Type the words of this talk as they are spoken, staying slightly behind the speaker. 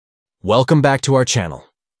Welcome back to our channel.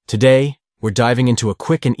 Today, we're diving into a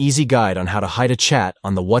quick and easy guide on how to hide a chat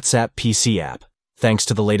on the WhatsApp PC app, thanks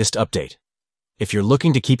to the latest update. If you're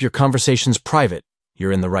looking to keep your conversations private,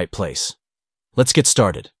 you're in the right place. Let's get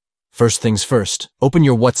started. First things first, open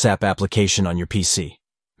your WhatsApp application on your PC.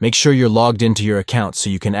 Make sure you're logged into your account so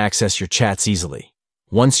you can access your chats easily.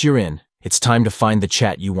 Once you're in, it's time to find the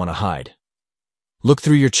chat you want to hide. Look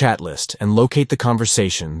through your chat list and locate the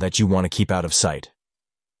conversation that you want to keep out of sight.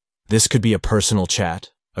 This could be a personal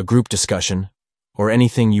chat, a group discussion, or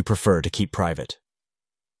anything you prefer to keep private.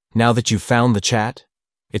 Now that you've found the chat,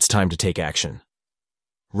 it's time to take action.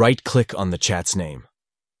 Right-click on the chat's name.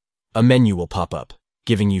 A menu will pop up,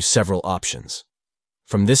 giving you several options.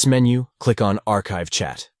 From this menu, click on Archive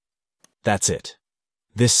Chat. That's it.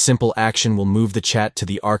 This simple action will move the chat to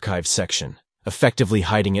the Archive section, effectively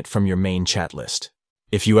hiding it from your main chat list.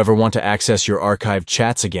 If you ever want to access your archived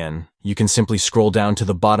chats again, you can simply scroll down to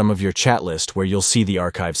the bottom of your chat list where you'll see the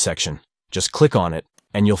Archive section. Just click on it,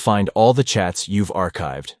 and you'll find all the chats you've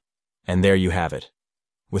archived. And there you have it.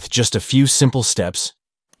 With just a few simple steps,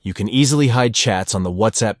 you can easily hide chats on the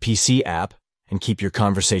WhatsApp PC app and keep your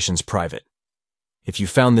conversations private. If you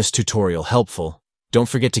found this tutorial helpful, don't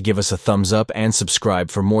forget to give us a thumbs up and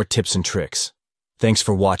subscribe for more tips and tricks. Thanks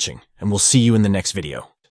for watching, and we'll see you in the next video.